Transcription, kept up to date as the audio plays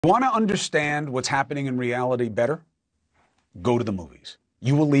Want to understand what's happening in reality better? Go to the movies.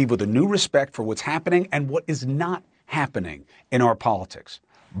 You will leave with a new respect for what's happening and what is not happening in our politics.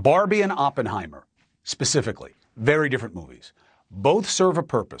 Barbie and Oppenheimer, specifically, very different movies. Both serve a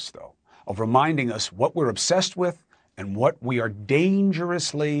purpose, though, of reminding us what we're obsessed with and what we are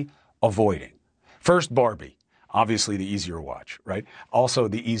dangerously avoiding. First, Barbie, obviously the easier watch, right? Also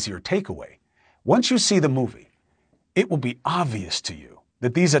the easier takeaway. Once you see the movie, it will be obvious to you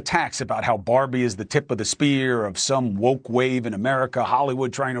that these attacks about how Barbie is the tip of the spear of some woke wave in America,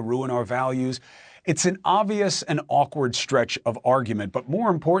 Hollywood trying to ruin our values, it's an obvious and awkward stretch of argument, but more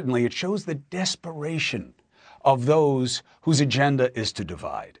importantly, it shows the desperation of those whose agenda is to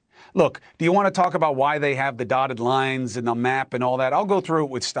divide. Look, do you want to talk about why they have the dotted lines and the map and all that? I'll go through it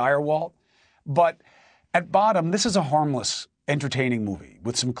with Steyerwalt, but at bottom, this is a harmless, entertaining movie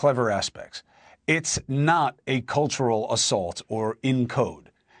with some clever aspects. It's not a cultural assault or in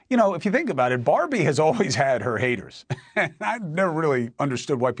code. You know, if you think about it, Barbie has always had her haters. I've never really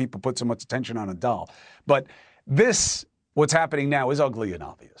understood why people put so much attention on a doll. But this, what's happening now, is ugly and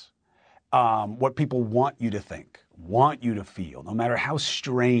obvious. What people want you to think, want you to feel, no matter how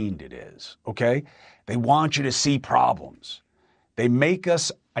strained it is, okay? They want you to see problems. They make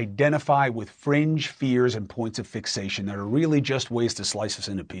us identify with fringe fears and points of fixation that are really just ways to slice us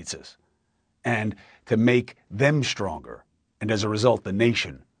into pizzas and to make them stronger, and as a result, the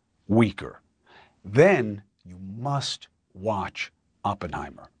nation weaker. Then you must watch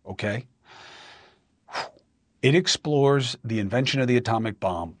Oppenheimer, okay? It explores the invention of the atomic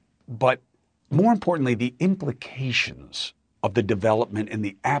bomb, but more importantly, the implications of the development in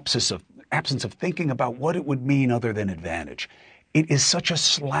the absence of thinking about what it would mean other than advantage. It is such a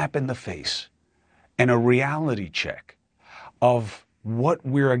slap in the face and a reality check of what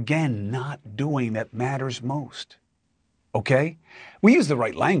we're, again, not doing that matters most. Okay? We use the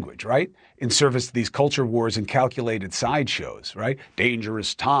right language, right? In service to these culture wars and calculated sideshows, right?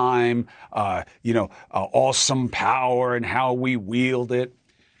 Dangerous time, awesome power and how we wield it.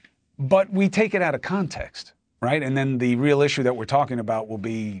 But we take it out of context, right? And then the real issue that we're talking about will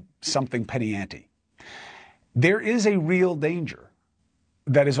be something penny ante. There is a real danger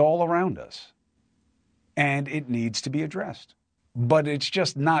that is all around us, and it needs to be addressed. But it's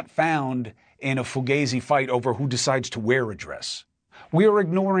just not found in a fugazi fight over who decides to wear a dress. We are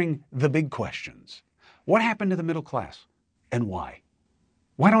ignoring the big questions. What happened to the middle class and why?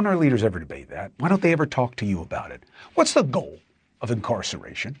 Why don't our leaders ever debate that? Why don't they ever talk to you about it? What's the goal of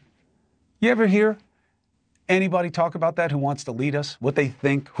incarceration? You ever hear anybody talk about that who wants to lead us? What they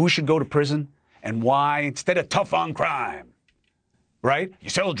think, who should go to prison and why, instead of tough on crime, right? You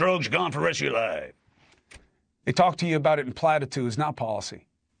sell drugs, you're gone for the rest of your life. They talk to you about it in platitudes, not policy.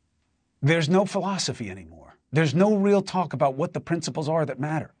 There's no philosophy anymore. There's no real talk about what the principles are that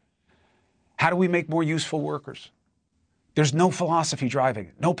matter. How do we make more useful workers? There's no philosophy driving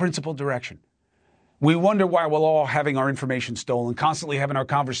it, no principled direction. We wonder why we're all having our information stolen, constantly having our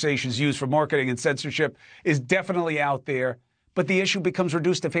conversations used for marketing and censorship is definitely out there, but the issue becomes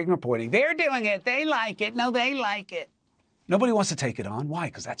reduced to finger pointing. They're doing it. They like it. No, they like it. Nobody wants to take it on. Why?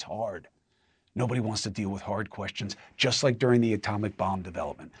 Because that's hard. Nobody wants to deal with hard questions, just like during the atomic bomb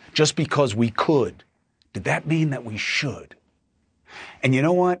development. Just because we could, did that mean that we should? And you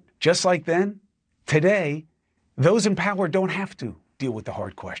know what? Just like then, today, those in power don't have to deal with the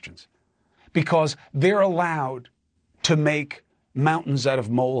hard questions because they're allowed to make mountains out of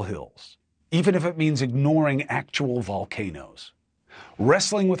molehills, even if it means ignoring actual volcanoes.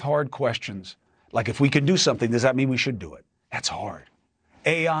 Wrestling with hard questions, like if we can do something, does that mean we should do it? That's hard.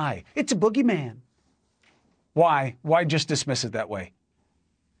 AI, it's a boogeyman. Why? Why just dismiss it that way?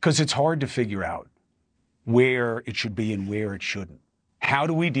 Because it's hard to figure out where it should be and where it shouldn't. How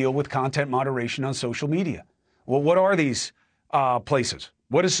do we deal with content moderation on social media? Well, what are these places?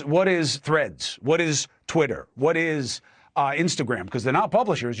 What is Threads? What is Twitter? What is Instagram? Because they're not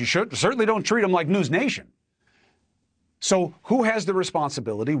publishers. You certainly don't treat them like News Nation. So who has the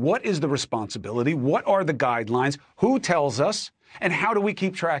responsibility? What is the responsibility? What are the guidelines? Who tells us? And how do we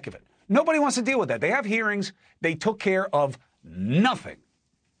keep track of it? Nobody wants to deal with that. They have hearings. They took care of nothing.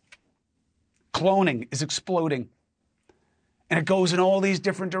 Cloning is exploding. And it goes in all these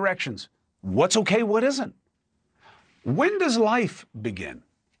different directions. What's okay? What isn't? When does life begin?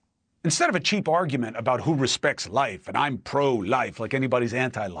 Instead of a cheap argument about who respects life, and I'm pro-life like anybody's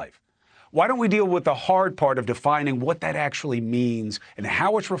anti-life, why don't we deal with the hard part of defining what that actually means and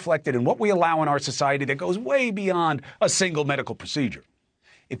how it's reflected in what we allow in our society that goes way beyond a single medical procedure?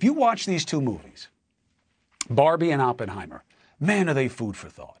 If you watch these two movies, Barbie and Oppenheimer, man, are they food for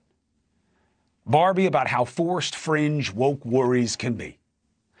thought. Barbie about how forced, fringe, woke worries can be.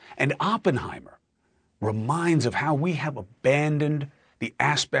 And Oppenheimer reminds of how we have abandoned the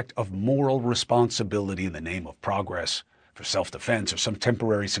aspect of moral responsibility in the name of progress for self-defense or some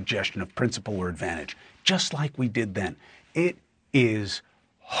temporary suggestion of principle or advantage, just like we did then. It is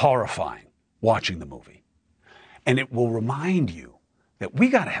horrifying watching the movie. And it will remind you that we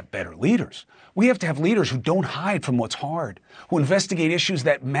got to have better leaders. We have to have leaders who don't hide from what's hard, who investigate issues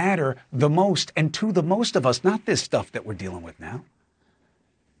that matter the most and to the most of us, not this stuff that we're dealing with now.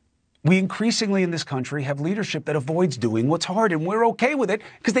 We increasingly in this country have leadership that avoids doing what's hard, and we're okay with it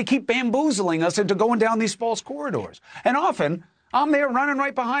because they keep bamboozling us into going down these false corridors. And often, I'm there running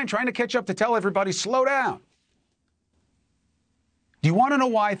right behind, trying to catch up to tell everybody, slow down. Do you want to know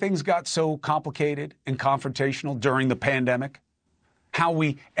why things got so complicated and confrontational during the pandemic? How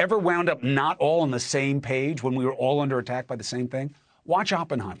we ever wound up not all on the same page when we were all under attack by the same thing? Watch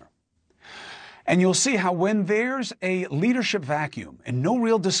Oppenheimer. And you'll see how when there's a leadership vacuum and no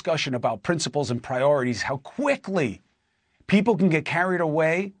real discussion about principles and priorities, how quickly people can get carried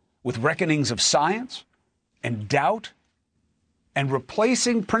away with reckonings of science and doubt and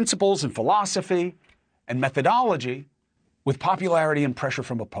replacing principles and philosophy and methodology with popularity and pressure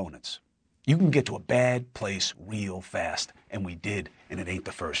from opponents. You can get to a bad place real fast, and we did, and it ain't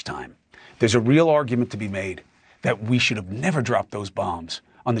the first time. There's a real argument to be made that we should have never dropped those bombs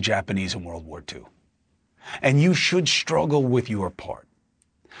on the Japanese in World War II. And you should struggle with your part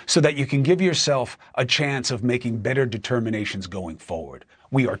so that you can give yourself a chance of making better determinations going forward.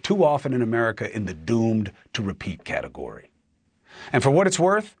 We are too often in America in the doomed to repeat category. And for what it's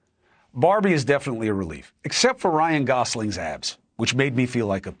worth, Barbie is definitely a relief, except for Ryan Gosling's abs, which made me feel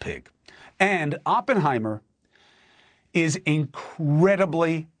like a pig. And Oppenheimer is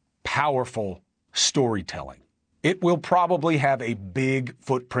incredibly powerful storytelling. It will probably have a big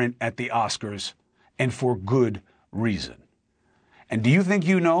footprint at the Oscars, and for good reason. And do you think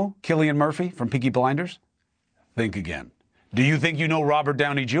you know Cillian Murphy from Peaky Blinders? Think again. Do you think you know Robert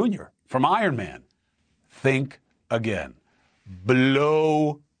Downey Jr. from Iron Man? Think again.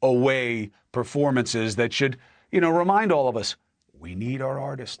 Blow away performances that should, remind all of us, we need our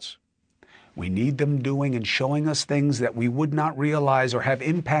artists. We need them doing and showing us things that we would not realize or have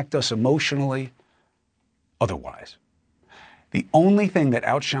impact us emotionally otherwise. The only thing that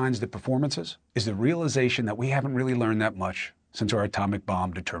outshines the performances is the realization that we haven't really learned that much since our atomic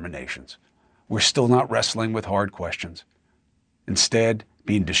bomb determinations. We're still not wrestling with hard questions. Instead,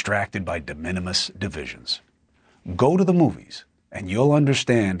 being distracted by de minimis divisions. Go to the movies and you'll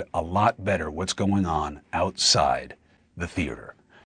understand a lot better what's going on outside the theater.